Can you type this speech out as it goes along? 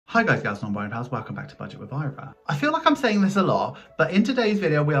Hi guys, gals, non-boring pals, welcome back to Budget with Ira. I feel like I'm saying this a lot, but in today's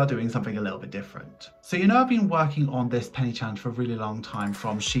video we are doing something a little bit different. So you know I've been working on this penny challenge for a really long time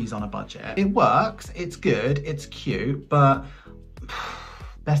from She's on a Budget. It works, it's good, it's cute, but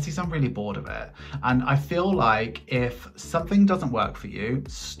besties, I'm really bored of it. And I feel like if something doesn't work for you,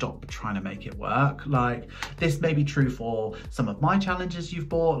 stop trying to make it work. Like, this may be true for some of my challenges you've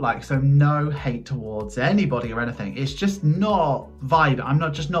bought, so no hate towards anybody or anything. It's just not vibing. I'm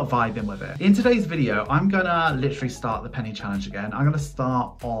not vibing with it. In today's video, I'm gonna literally start the penny challenge again. I'm gonna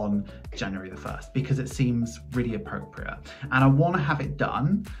start on January the 1st because it seems really appropriate. And I wanna have it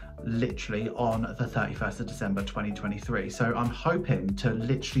done literally on the 31st of December 2023. So I'm hoping to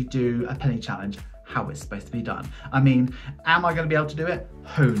literally do a penny challenge how it's supposed to be done. I mean, am I going to be able to do it?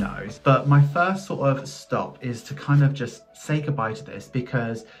 Who knows? But my first sort of stop is to kind of just say goodbye to this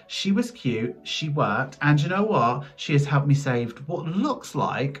because she was cute, she worked, and you know what? She has helped me save what looks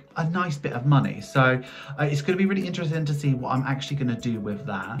like a nice bit of money. So it's going to be really interesting to see what I'm actually going to do with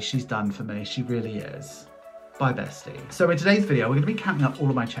that. She's done for me, she really is. Bye bestie. So in today's video, we're going to be counting up all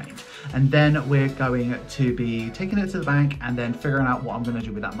of my change, and then we're going to be taking it to the bank and then figuring out what I'm going to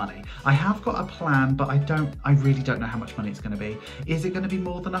do with that money. I have got a plan, but I really don't know how much money it's going to be. Is it going to be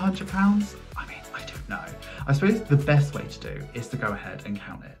more than £100? I mean, I don't know. I suppose the best way to do is to go ahead and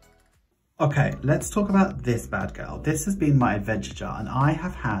count it. Okay, let's talk about this bad girl. This has been my adventure jar, and I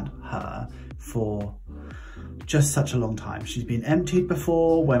have had her for just such a long time. She's been emptied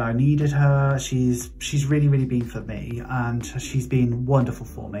before when I needed her. She's really been for me, and she's been wonderful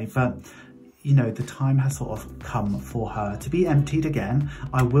for me, but you know, the time has sort of come for her to be emptied again.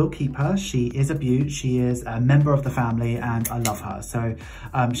 I will keep her. She is a beaut. She is a member of the family and I love her. So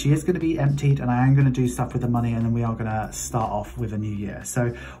she is going to be emptied, and I am going to do stuff with the money, and then we are going to start off with a new year.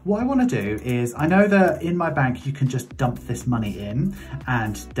 So what I want to do is, I know that in my bank you can just dump this money in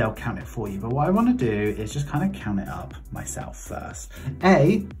and they'll count it for you. But what I want to do is just kind of count it up myself first.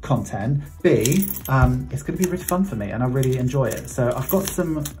 A, content. B, it's going to be really fun for me and I really enjoy it. So I've got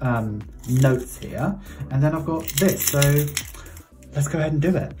some notes here, and then I've got this, so let's go ahead and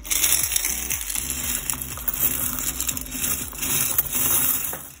do it.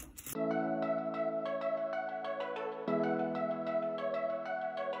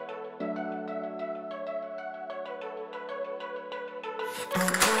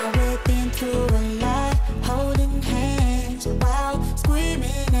 We've been through a lot, holding hands while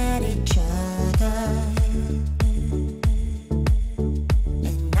screaming at each other.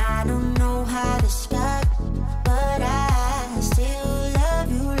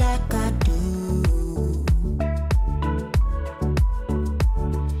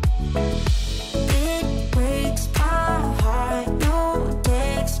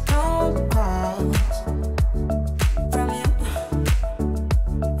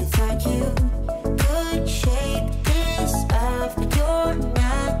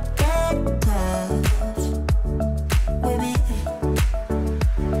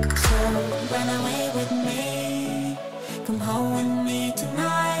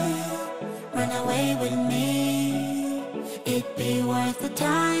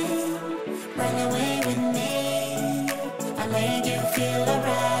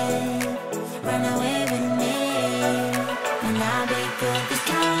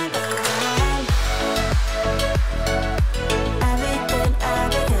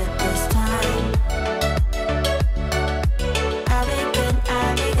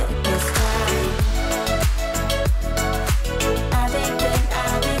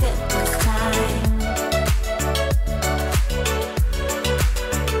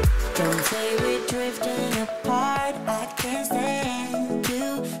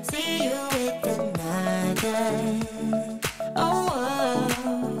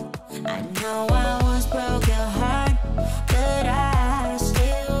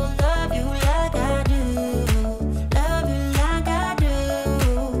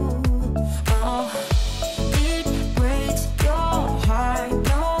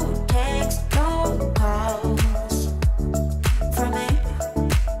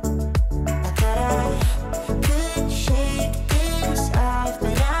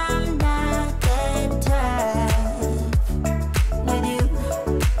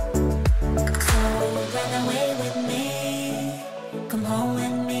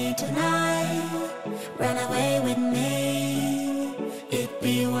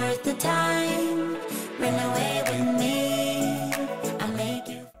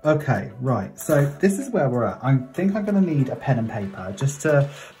 Okay, right, so this is where we're at. I think I'm going to need a pen and paper just to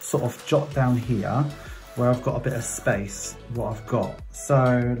sort of jot down here where I've got a bit of space, what I've got.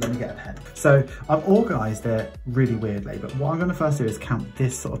 So let me get a pen. So I've organised it really weirdly, but what I'm going to first do is count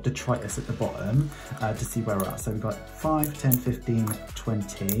this sort of detritus at the bottom to see where we're at. So we've got 5, 10, 15,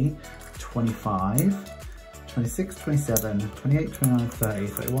 20, 25, 26, 27, 28, 29, 30,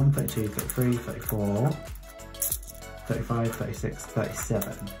 31, 32, 33, 34, 35, 36,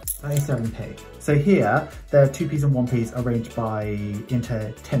 37. 37p. So here, there are 2p's and 1p's arranged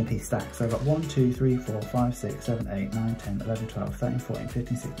into 10p stacks. So I've got 1, 2, 3, 4, 5, 6, 7, 8, 9, 10, 11, 12, 13, 14,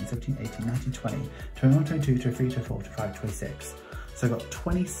 15, 16, 17, 18, 19, 20, 21, 22, 23, 24, 25, 26. So I've got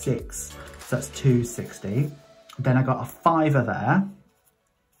 26, so that's 260. Then I got a fiver there.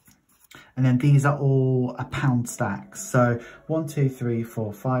 And then these are all a £1 stacks. So 1, 2, 3,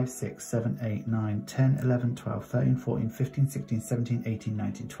 4, 5, 6, 7, 8, 9, 10, 11, 12, 13, 14, 15, 16, 17, 18,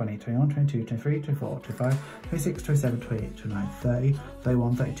 19, 20, 21, 22, 23, 24, 25, 26, 27, 28, 29, 30,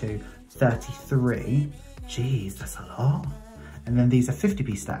 31, 32, 33. Jeez, that's a lot. And then these are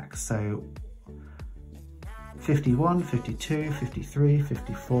 50p stacks. So 51, 52, 53,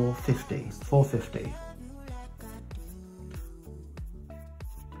 54, 50, 450.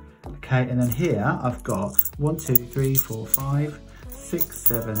 Okay, and then here I've got 1, 2, 3, 4, 5, 6,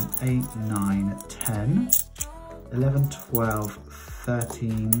 7, 8, 9, 10, 11, 12,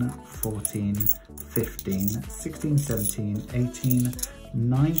 13, 14, 15, 16, 17, 18,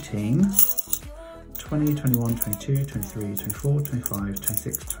 19, 20, 21, 22, 23, 24, 25,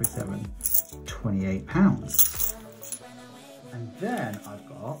 26, 27, 28 pounds. And then I've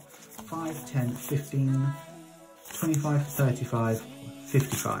got 5, 10, 15, 25, 35,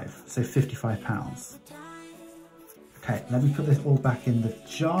 55, so 55 pounds. Okay, let me put this all back in the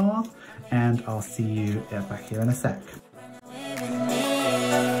jar and I'll see you back here in a sec.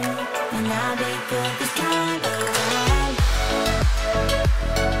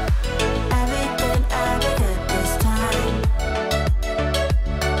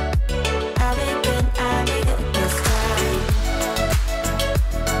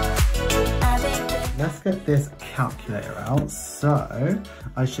 Let's get this calculator out. So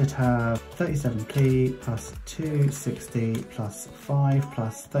I should have 37p plus 260 plus 5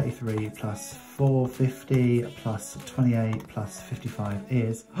 plus 33 plus 450 plus 28 plus 55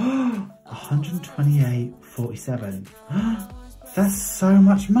 is 128.47. That's so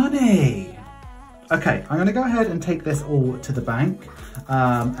much money. Okay, I'm gonna go ahead and take this all to the bank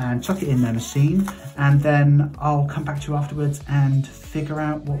and chuck it in their machine, and then I'll come back to you afterwards and figure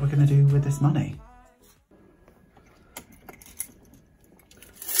out what we're gonna do with this money.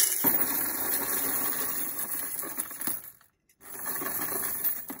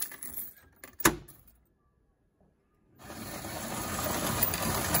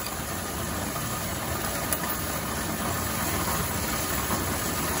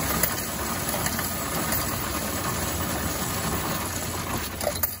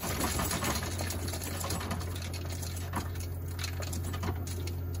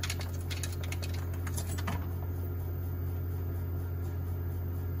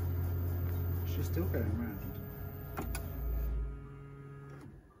 She's still going around.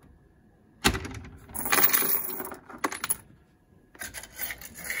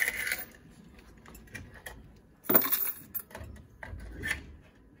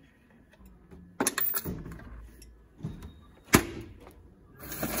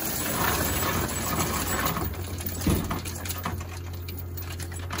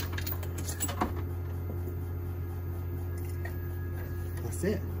 That's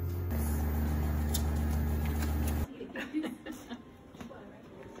it.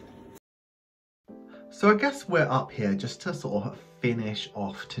 So I guess we're up here just to sort of finish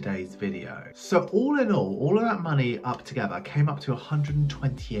off today's video. So all in all of that money up together came up to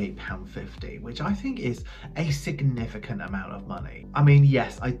 £128.50, which I think is a significant amount of money. I mean,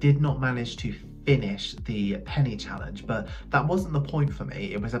 yes, I did not manage to finish the penny challenge, but that wasn't the point for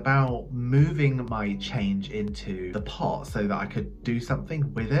me. It was about moving my change into the pot so that I could do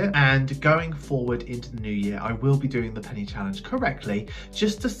something with it. And going forward into the new year, I will be doing the penny challenge correctly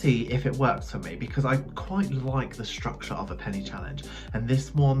just to see if it works for me, because I quite like the structure of a penny challenge. And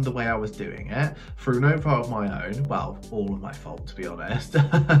this one, the way I was doing it, through no fault of my own, well, all of my fault to be honest,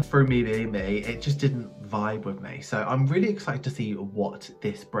 through me being me, it just didn't vibe with me. So I'm really excited to see what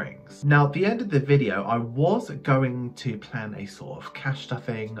this brings. Now, at the end of the video, I was going to plan a sort of cash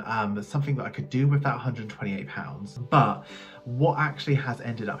stuffing, something that I could do with that £128, but what actually has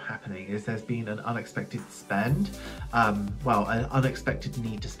ended up happening is there's been an unexpected spend, well, an unexpected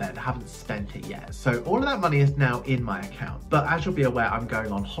need to spend. I haven't spent it yet, so all of that money is now in my account. But as you'll be aware, I'm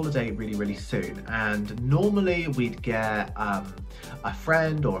going on holiday really soon, and normally we'd get a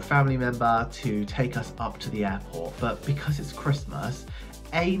friend or a family member to take us up to the airport, but because it's Christmas,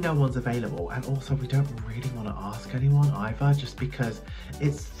 A, no one's available, and also we don't really want to ask anyone either, just because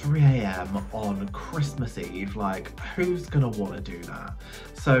it's 3 AM on Christmas Eve. Like, who's gonna want to do that?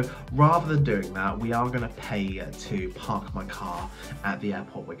 So rather than doing that, we are going to pay to park my car at the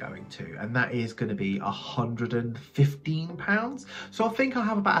airport we're going to, and that is going to be £115. So I think I'll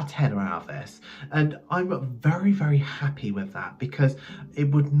have about a tenner out of this, and I'm very happy with that, because it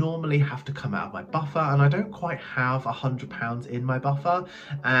would normally have to come out of my buffer, and I don't quite have £100 in my buffer,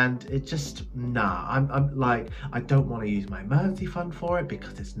 and it just, nah, I'm like, I don't want to use my emergency fund for it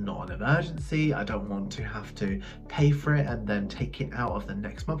because it's not an emergency. I don't want to have to pay for it and then take it out of the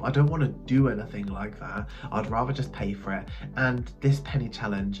next month. I don't want to do anything like that. I'd rather just pay for it, and this penny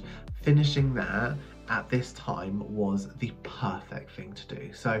challenge, finishing that at this time was the perfect thing to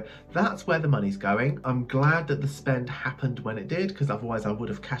do. So that's where the money's going. I'm glad that the spend happened when it did, because otherwise I would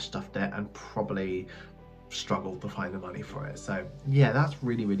have cash stuffed it and probably struggled to find the money for it. So yeah, that's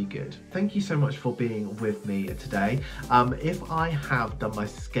really good. Thank you so much for being with me today. If I have done my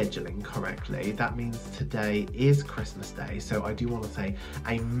scheduling correctly, that means today is Christmas Day, so I do want to say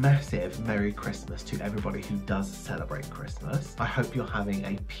a massive Merry Christmas to everybody who does celebrate Christmas. I hope you're having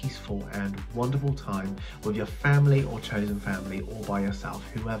a peaceful and wonderful time with your family or chosen family, or by yourself,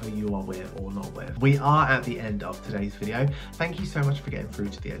 whoever you are with or not with. We are at the end of today's video. Thank you so much for getting through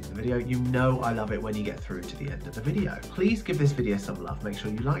to the end of the video. You know I love it when you get through to the end of the video. Please give this video some love. Make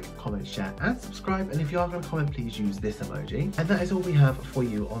sure you like, comment, share and subscribe, and if you are going to comment, please use this emoji. And that is all we have for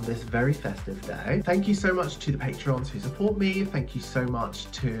you on this very festive day. Thank you so much to the Patreons who support me. Thank you so much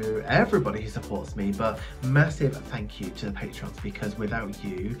to everybody who supports me, but massive thank you to the Patreons, because without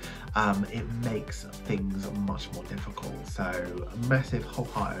you it makes things much more difficult. So massive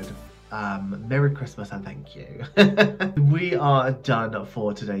wholehearted Merry Christmas and thank you. We are done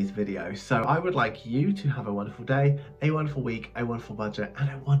for today's video, so I would like you to have a wonderful day, a wonderful week, a wonderful budget and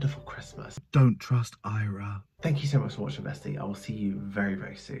a wonderful Christmas. Don't trust Ira. Thank you so much for watching, bestie. I will see you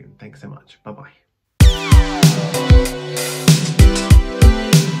very soon. Thanks so much. Bye bye.